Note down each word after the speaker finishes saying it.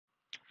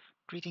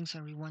Greetings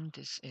everyone,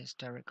 this is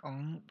Derek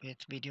Ong with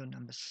video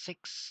number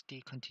 6,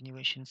 the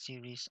continuation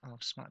series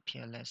of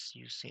SMARTPLS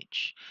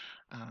usage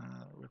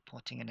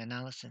reporting and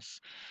analysis.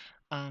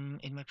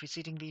 In my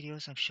preceding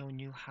videos, I've shown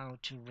you how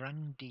to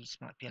run the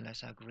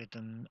SMARTPLS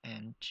algorithm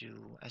and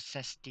to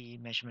assess the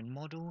measurement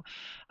model.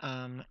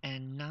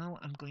 And now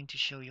I'm going to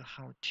show you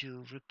how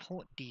to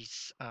report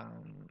these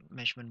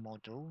measurement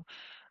model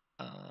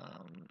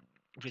um,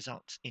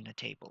 results in a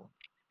table.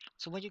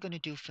 So what you're going to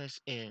do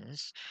first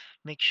is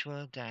make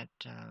sure that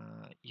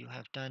you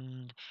have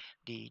done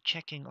the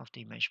checking of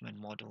the measurement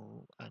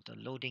model, the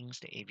loadings,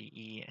 the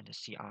ABE, and the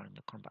CR and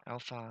the combat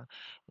alpha.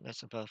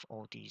 That's above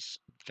all these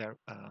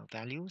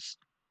values.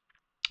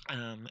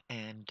 In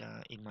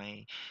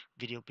my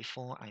video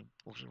before, I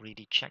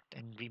already checked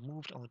and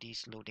removed all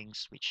these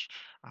loadings which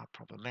are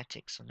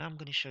problematic. So now I'm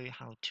going to show you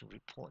how to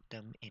report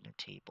them in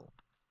a table.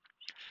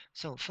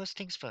 So first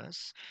things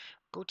first,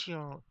 go to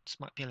your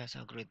SmartPLS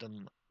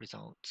algorithm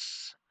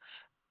results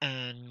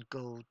and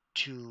go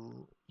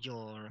to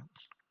your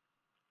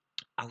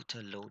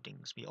outer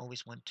loadings. We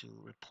always want to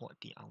report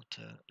the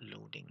outer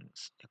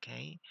loadings,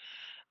 okay?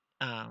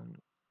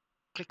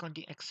 Click on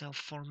the Excel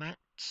format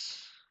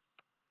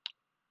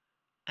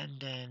and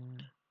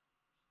then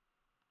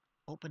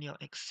open your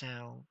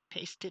Excel,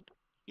 paste it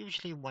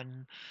usually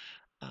one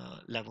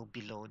level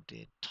below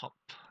the top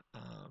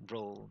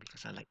row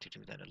because I like to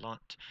do that a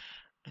lot,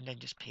 and then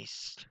just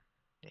paste.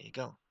 There you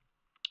go.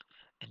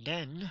 And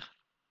then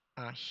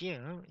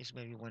here is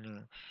where we want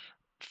to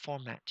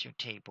format your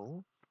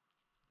table.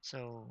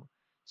 So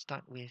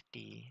start with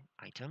the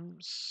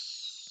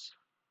items.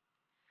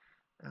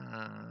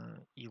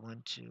 You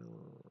want to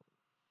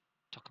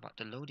talk about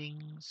the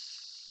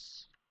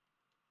loadings,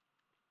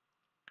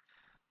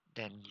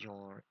 then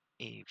your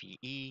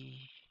AVE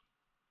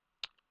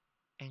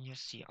and your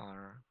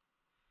CR.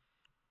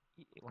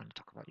 You want to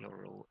talk about your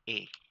row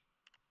A.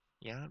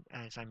 Yeah,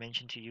 as I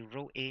mentioned to you,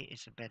 row A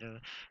is a better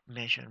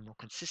measure, more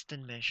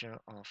consistent measure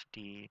of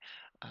the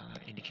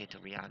indicator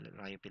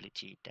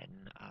reliability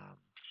than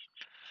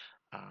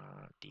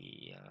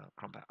the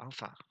combat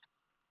alpha.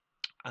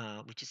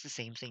 Which is the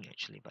same thing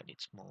actually, but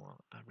it's more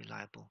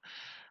reliable.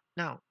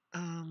 Now,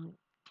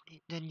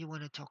 then you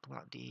want to talk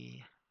about the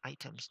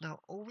items. Now,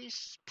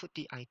 always put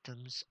the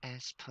items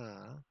as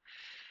per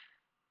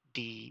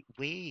the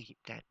way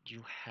that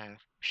you have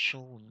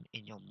shown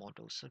in your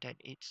model so that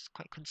it's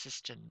quite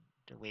consistent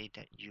the way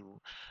that you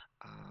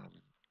um,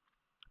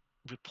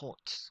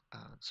 report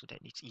so that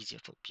it's easier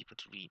for people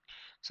to read.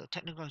 So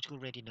technological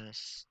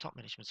readiness, top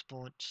management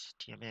support,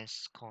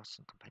 TMS, cost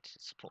and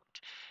competitive support.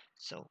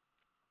 So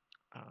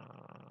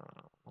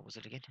what was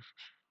it again?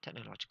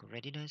 Technological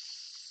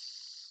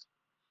readiness.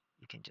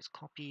 You can just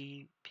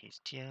copy,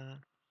 paste here.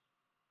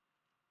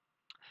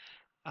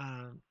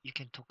 You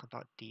can talk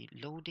about the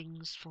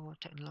loadings for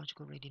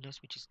technological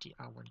readiness, which is the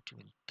R1, 2,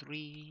 and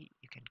 3.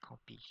 You can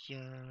copy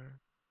here.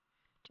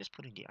 Just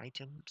put in the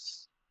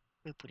items.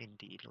 We'll put in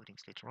the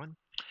loadings later on.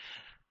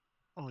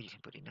 Or you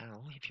can put it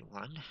now if you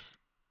want.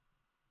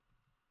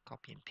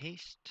 Copy and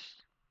paste.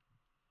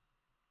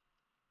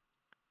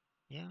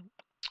 Yeah.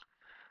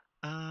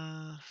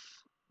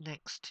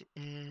 Next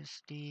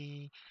is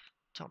the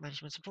top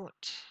management support.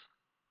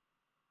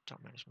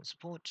 Top management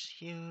support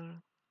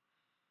here.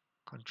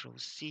 Control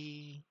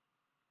C,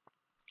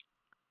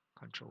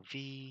 Control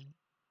V,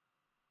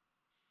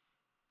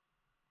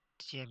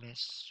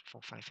 TMS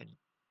for 5 and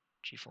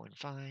G4 and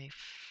 5,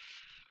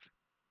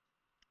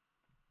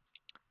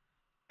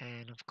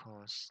 and of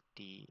course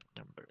the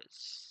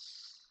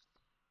numbers.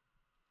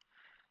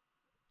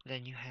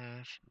 Then you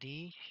have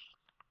the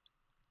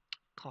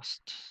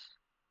cost.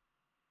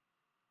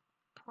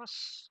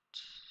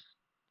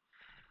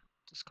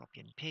 Just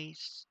copy and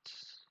paste.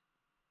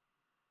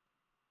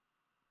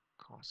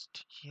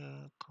 Cost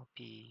here,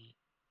 copy,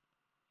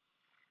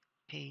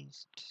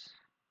 paste.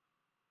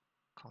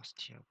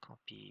 Cost here,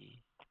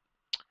 copy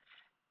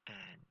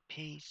and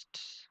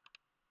paste.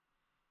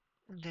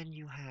 And then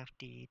you have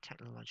the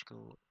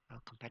technological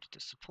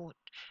competitor support.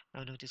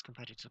 Now notice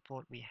competitor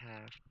support, we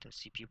have the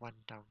CP1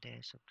 down there,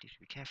 so please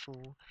be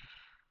careful.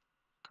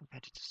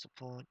 Competitor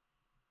support,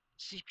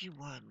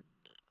 CP1,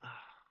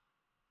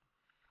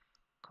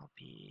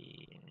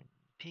 copy and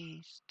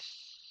paste,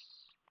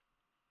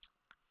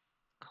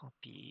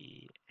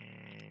 copy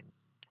and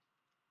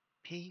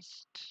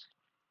paste.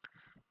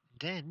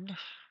 Then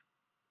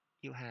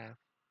you have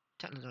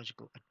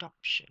technological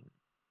adoption.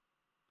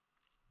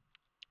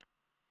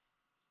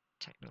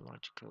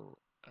 Technological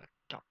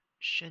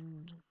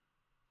adoption,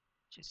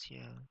 just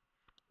here.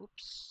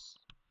 Oops.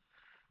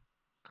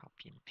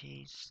 Copy and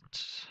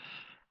paste.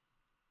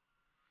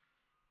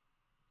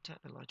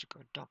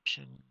 Technological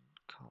adoption.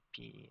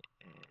 Copy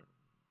and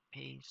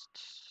paste.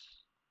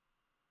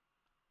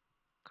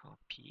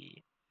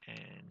 Copy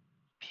and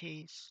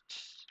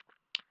paste.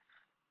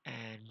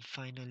 And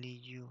finally,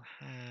 you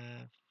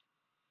have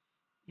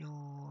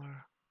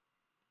your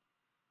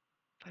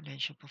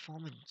financial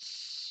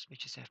performance,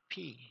 which is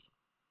FP.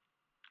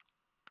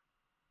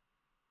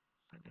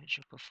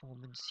 Financial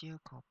performance here,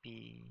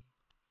 copy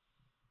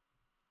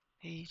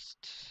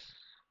paste,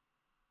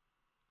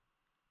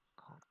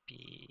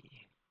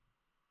 copy,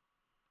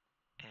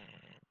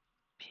 and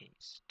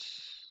paste.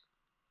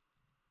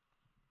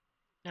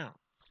 Now,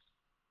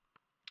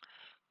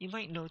 you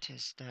might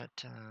notice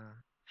that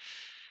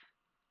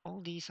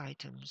all these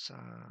items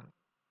are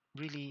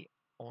really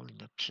all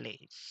in a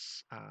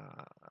place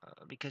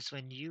because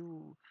when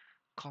you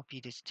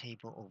copy this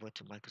table over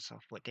to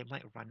Microsoft Word, they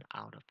might run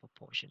out of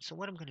proportion. So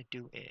what I'm going to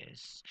do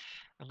is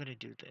I'm going to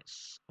do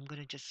this. I'm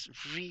going to just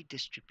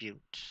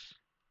redistribute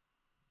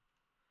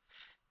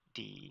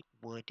the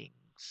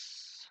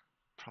wordings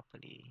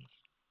properly.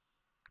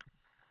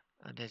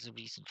 There's a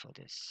reason for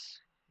this,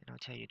 and I'll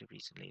tell you the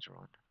reason later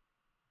on.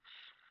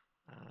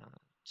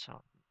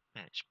 Top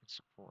management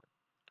support,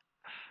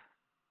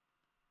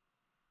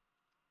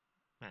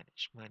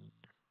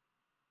 management.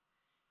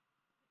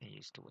 I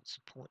use the word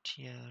support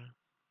here.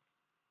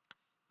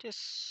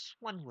 Just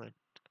one word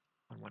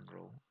on one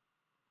row.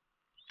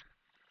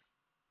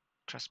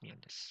 Trust me on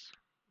this.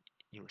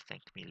 You will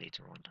thank me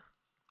later on.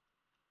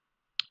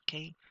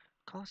 Okay,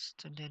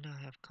 cost, and then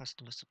I have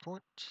customer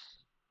support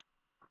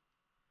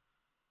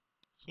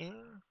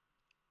here,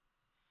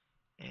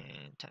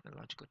 and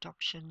technological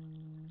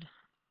adoption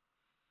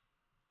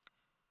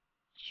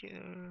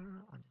here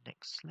on the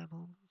next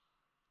level,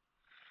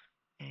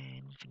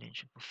 and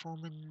financial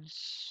performance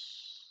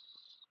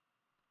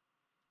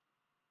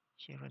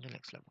here on the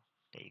next level.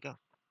 There you go.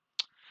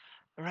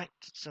 Alright,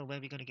 so where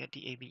are we going to get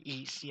the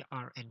ABE,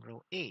 CR, and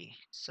row A?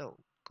 So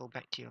go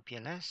back to your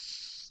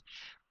PLS,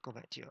 go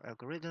back to your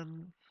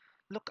algorithm,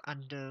 look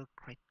under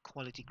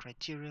quality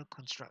criteria,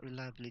 construct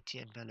reliability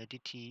and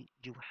validity.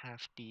 You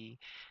have the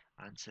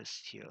answers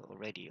here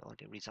already, or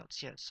the results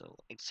here. So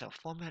Excel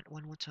format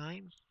one more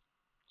time.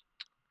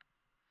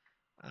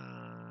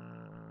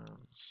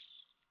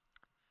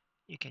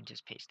 You can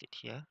just paste it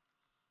here.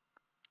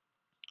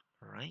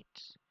 Alright.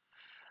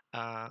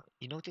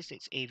 You notice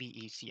it's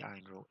AVE, CR,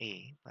 and row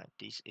A, but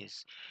this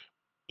is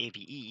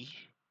AVE,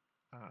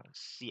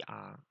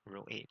 CR,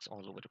 row A. It's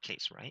all over the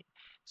place, right?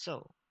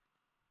 So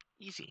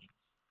easy.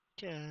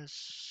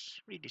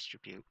 Just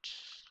redistribute,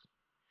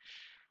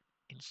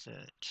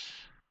 insert,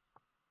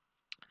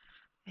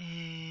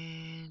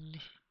 and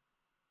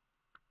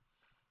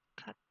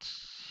cut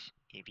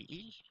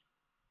AVE.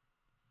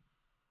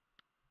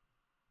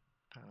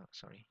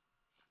 Sorry,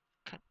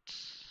 cut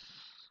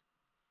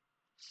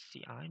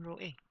CR in row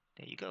A.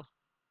 There you go.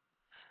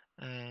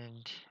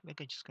 And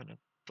we're just gonna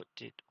put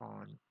it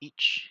on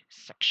each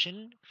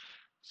section.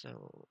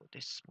 So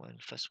this one,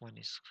 first one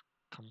is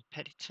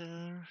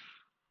competitor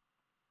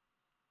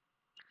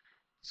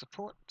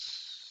support,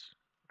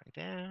 right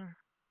there.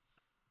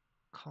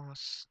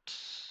 Cost,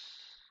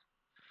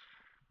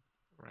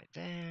 right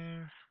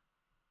there.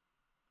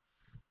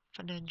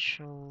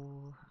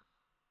 Financial,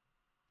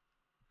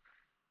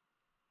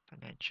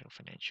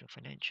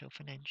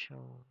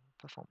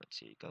 performance.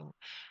 Here you go,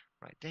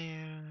 right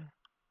there.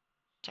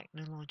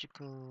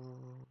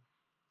 Technological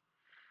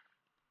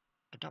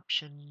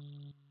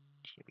adoption.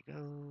 Here we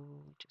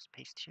go. Just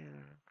paste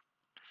here.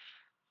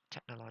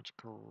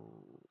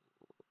 Technological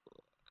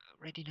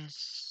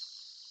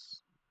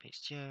readiness.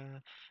 Paste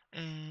here.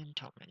 And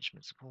top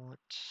management support.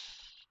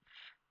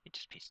 You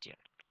just paste here.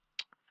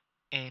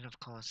 And of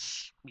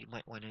course, we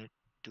might want to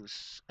do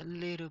a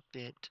little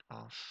bit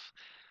of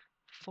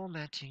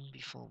formatting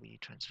before we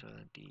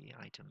transfer the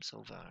items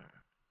over.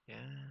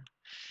 Yeah.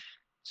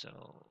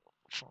 So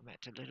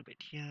format a little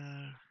bit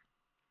here.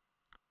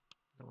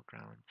 Lower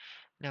ground.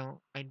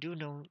 Now I do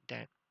know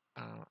that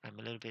I'm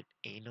a little bit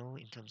anal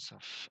in terms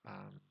of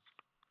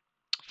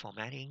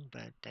formatting,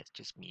 but that's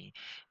just me.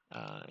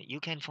 You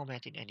can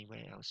format it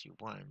anywhere else you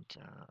want,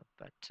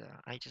 but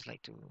I just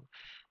like to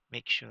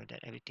make sure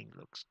that everything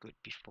looks good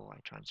before I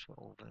transfer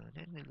over.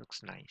 Then it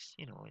looks nice,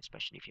 you know,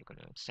 especially if you're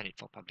going to send it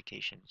for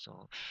publication.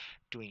 So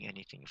doing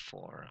anything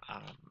for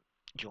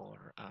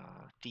your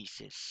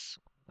thesis,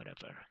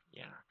 whatever.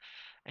 Yeah.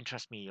 And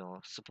trust me,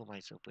 your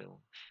supervisor will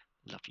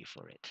love you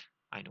for it.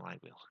 I know I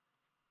will.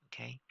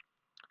 Okay.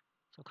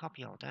 So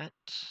copy all that.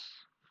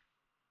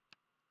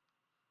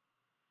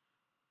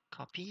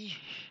 Copy.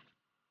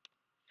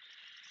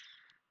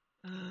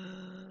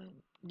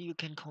 You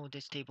can call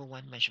this table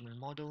 1 measurement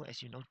model.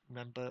 As you know,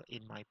 remember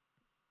in my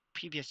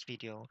previous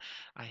video,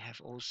 I have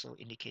also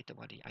indicated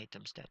what the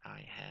items that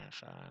I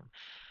have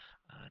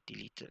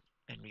deleted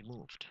and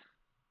removed.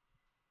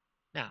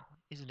 Now,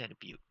 isn't that a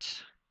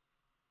beaut?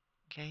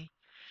 Okay,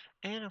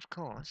 and of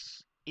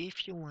course,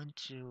 if you want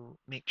to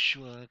make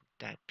sure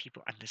that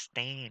people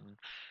understand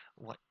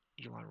what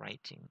you are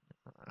writing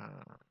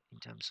in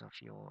terms of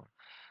your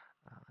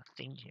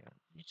thing here,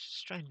 you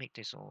just try and make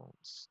this all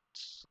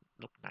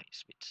look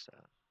nice with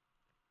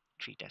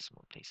 3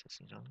 decimal places,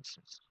 you know, it's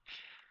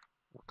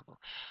workable.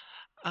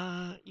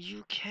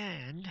 You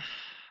can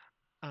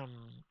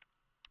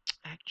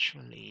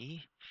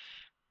actually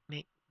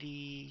make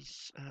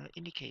these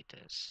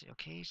indicators.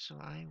 Okay, so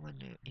I want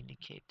to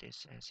indicate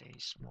this as a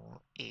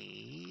small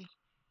a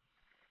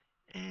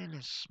and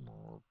a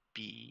small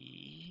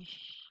b.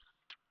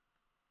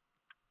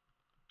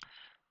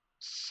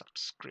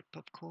 subscript,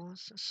 of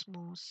course, a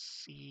small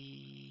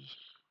c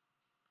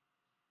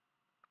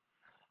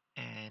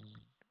and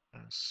a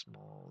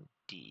small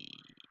d.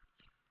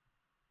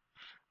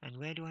 And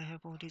where do I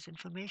have all this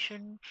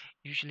information?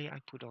 Usually I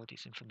put all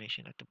this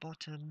information at the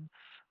bottom,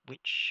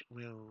 which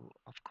will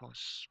of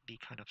course be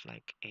kind of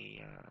like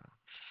a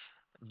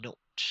note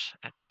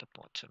at the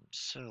bottom.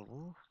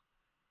 So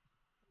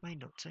my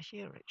notes are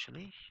here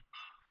actually.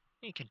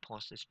 You can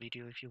pause this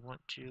video if you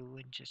want to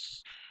and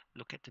just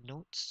look at the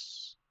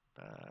notes,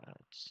 but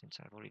since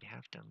I already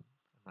have them,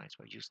 I might as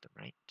well use them,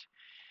 right?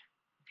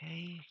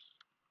 Okay,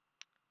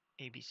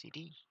 A, B, C,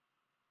 D,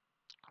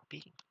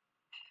 copy,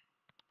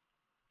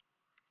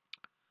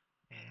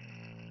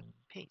 and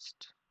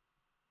paste.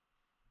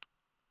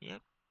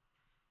 Yep,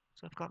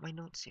 so I've got my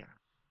notes here.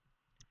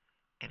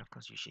 And of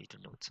course, usually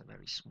the notes are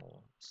very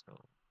small, so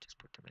just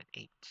put them at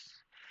 8.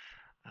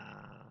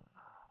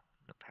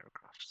 No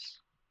paragraphs.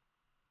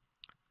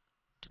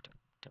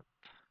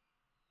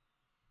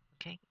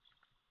 Okay,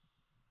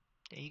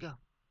 there you go.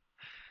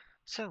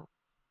 So,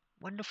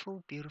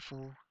 wonderful,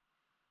 beautiful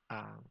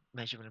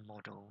measurement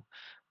model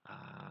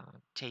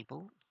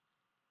table.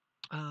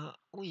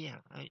 Oh yeah,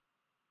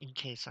 in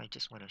case I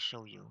just want to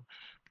show you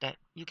that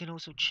you can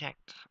also check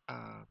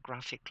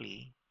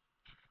graphically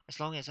as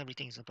long as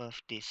everything is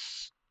above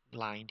this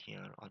line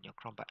here on your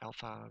Chromebook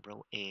Alpha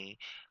row A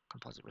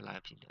composite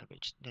reliability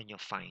average, then you're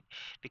fine.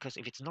 Because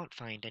if it's not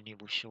fine, then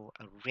it will show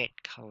a red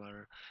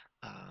color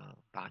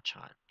bar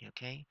chart.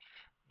 Okay,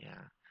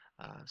 yeah.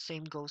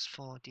 Same goes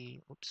for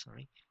the. Oops,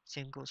 sorry.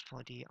 Same goes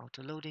for the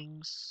auto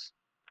loadings.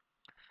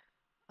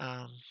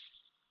 Um,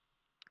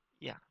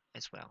 yeah,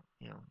 as well.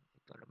 You've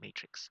got a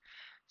matrix.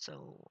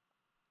 So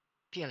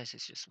PLS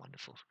is just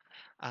wonderful.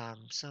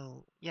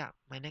 So yeah,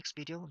 my next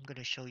video, I'm going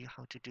to show you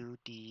how to do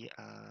the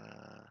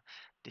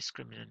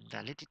discriminant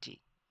validity.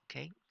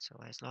 Okay, so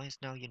as long as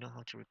now you know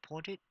how to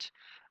report it,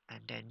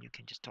 and then you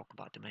can just talk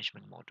about the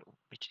measurement model,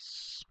 which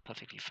is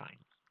perfectly fine.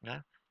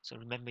 Yeah. So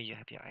remember, you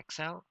have your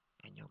Excel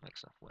and your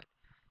Microsoft Word.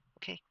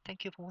 Okay,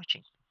 thank you for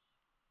watching.